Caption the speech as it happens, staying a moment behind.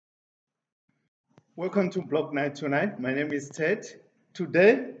Welcome to Block 929. My name is Ted.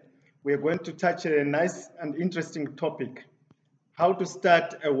 Today, we are going to touch a nice and interesting topic, how to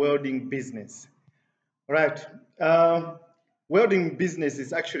start a welding business. All right. Welding business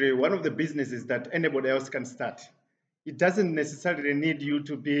is actually one of the businesses that anybody else can start. It doesn't necessarily need you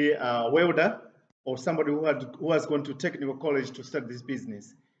to be a welder or somebody who has gone to technical college to start this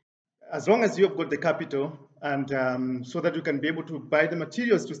business. As long as you've got the capital and so that you can be able to buy the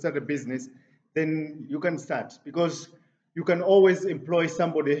materials to start a business, then you can start, because you can always employ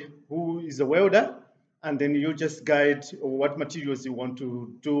somebody who is a welder, and then you just guide what materials you want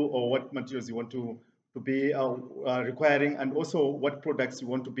to do or what materials you want to be requiring, and also what products you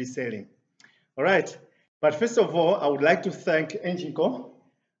want to be selling. All right. But first of all, I would like to thank Engico,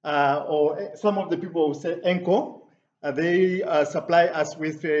 or some of the people who say Enco. They supply us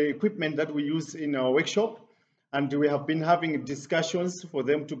with equipment that we use in our workshop, and we have been having discussions for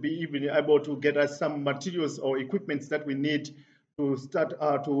them to be even able to get us some materials or equipment that we need to start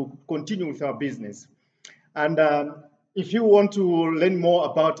to continue with our business. And if you want to learn more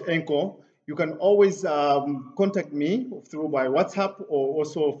about Enco, you can always contact me through my WhatsApp or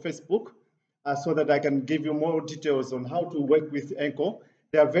also Facebook, so that I can give you more details on how to work with Enco.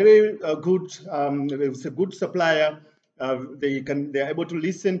 They are very good. It's a good supplier. They're able to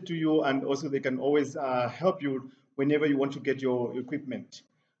listen to you, and also they can always help you whenever you want to get your equipment.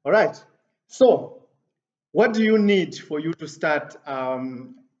 All right. So, what do you need for you to start a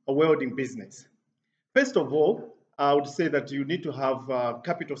welding business? First of all, I would say that you need to have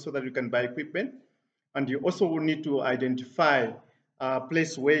capital so that you can buy equipment, and you also will need to identify a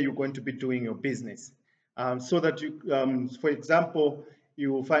place where you're going to be doing your business, so that you, for example,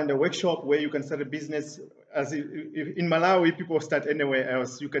 you find a workshop where you can start a business. As if in Malawi, people start anywhere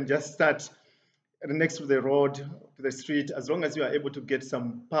else. You can just start next to the road, to the street, as long as you are able to get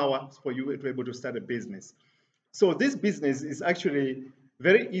some power for you to be able to start a business. So this business is actually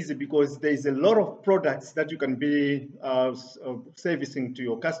very easy, because there is a lot of products that you can be servicing to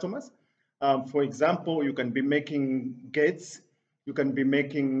your customers. For example, you can be making gates, you can be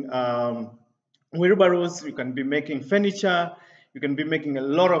making wheelbarrows, you can be making furniture, you can be making a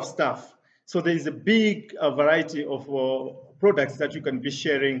lot of stuff. So there is a big variety of products that you can be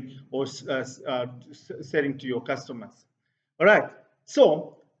sharing or selling to your customers. All right.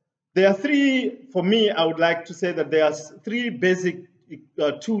 So there are three, for me, I would like to say that there are three basic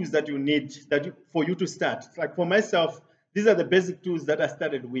tools that you need for you to start. Like for myself, these are the basic tools that I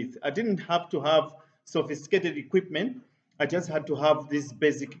started with. I didn't have to have sophisticated equipment. I just had to have this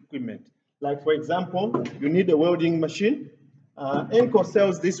basic equipment. Like for example, you need a welding machine. Enco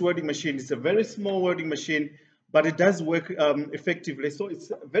sells this welding machine. It's a very small welding machine, but it does work effectively. So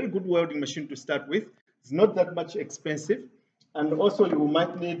it's a very good welding machine to start with. It's not that much expensive. And also you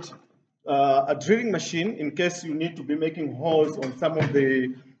might need a drilling machine in case you need to be making holes on some of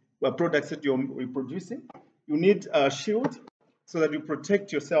the products that you're producing. You need a shield so that you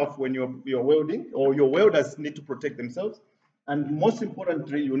protect yourself when you're welding, or your welders need to protect themselves. And most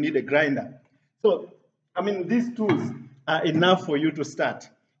importantly, you need a grinder. So, I mean, these tools are enough for you to start.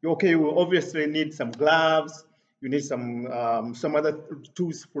 You will obviously need some gloves. You need some other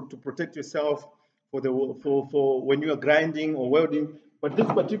tools to protect yourself for when you are grinding or welding. But this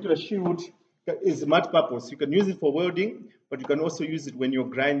particular shield is multi-purpose. You can use it for welding, but you can also use it when you're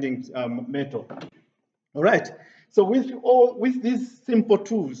grinding metal. All right. So with these simple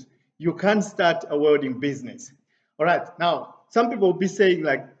tools, you can start a welding business. All right. Now, some people will be saying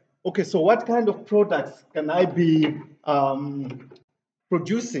like, okay, so what kind of products can I be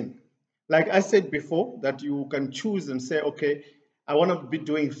producing? Like I said before, that you can choose and say, okay, I want to be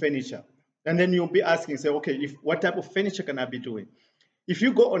doing furniture. And then you'll be asking, say, okay, what type of furniture can I be doing? If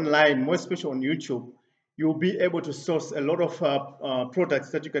you go online, more especially on YouTube, you'll be able to source a lot of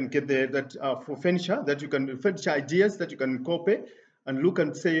products that you can get there that for furniture, furniture ideas that you can copy and look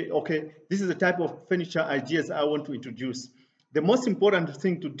and say, okay, this is the type of furniture ideas I want to introduce. The most important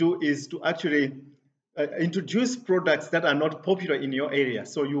thing to do is to actually introduce products that are not popular in your area.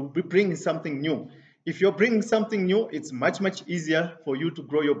 So you'll be bringing something new. If you're bringing something new, it's much, much easier for you to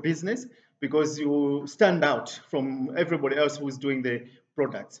grow your business, because you stand out from everybody else who's doing the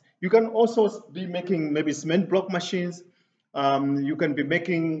products. You can also be making maybe cement block machines. You can be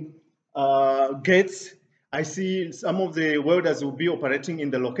making gates. I see some of the welders will be operating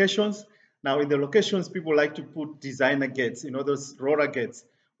in the locations. Now in the locations, people like to put designer gates, those roller gates,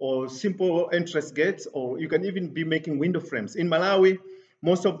 or simple entrance gates, or you can even be making window frames. In Malawi,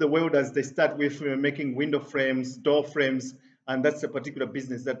 most of the welders, they start with making window frames, door frames, and that's a particular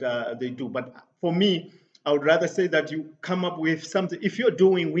business that they do. But for me, I would rather say that you come up with something. If you're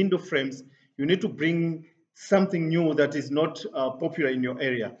doing window frames, You need to bring something new that is not popular in your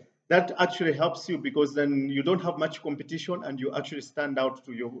area. That actually helps you because then you don't have much competition and you actually stand out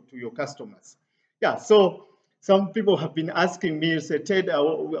to your customers. Yeah, so some people have been asking me, say, Ted, I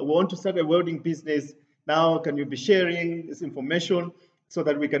want to start a welding business. Now, can you be sharing this information so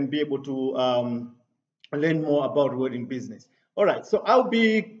that we can be able to learn more about welding business? All right, so I'll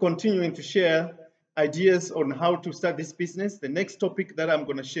be continuing to share ideas on how to start this business. The next topic that I'm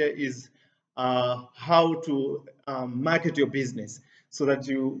going to share is how to market your business so that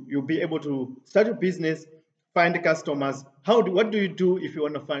you'll be able to start your business, find the customers. What do you do if you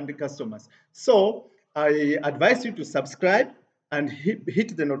want to find the customers? So I advise you to subscribe and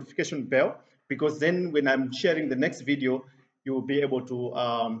hit the notification bell, because then when I'm sharing the next video, you will be able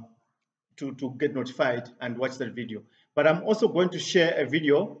to get notified and watch that video. But I'm also going to share a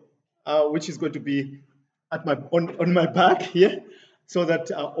video which is going to be at on my back here, so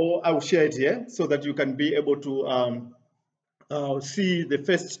that or I'll share it here so that you can be able to see the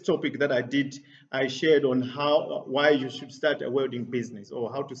first topic that I shared on why you should start a welding business,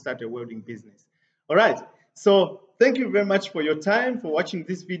 or how to start a welding business. All right, so thank you very much for your time, for watching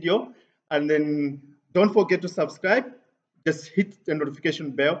this video, and then don't forget to subscribe. Just hit the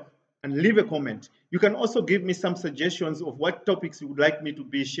notification bell and leave a comment. You can also give me some suggestions of what topics you would like me to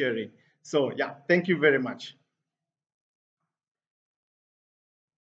be sharing. So yeah, thank you very much.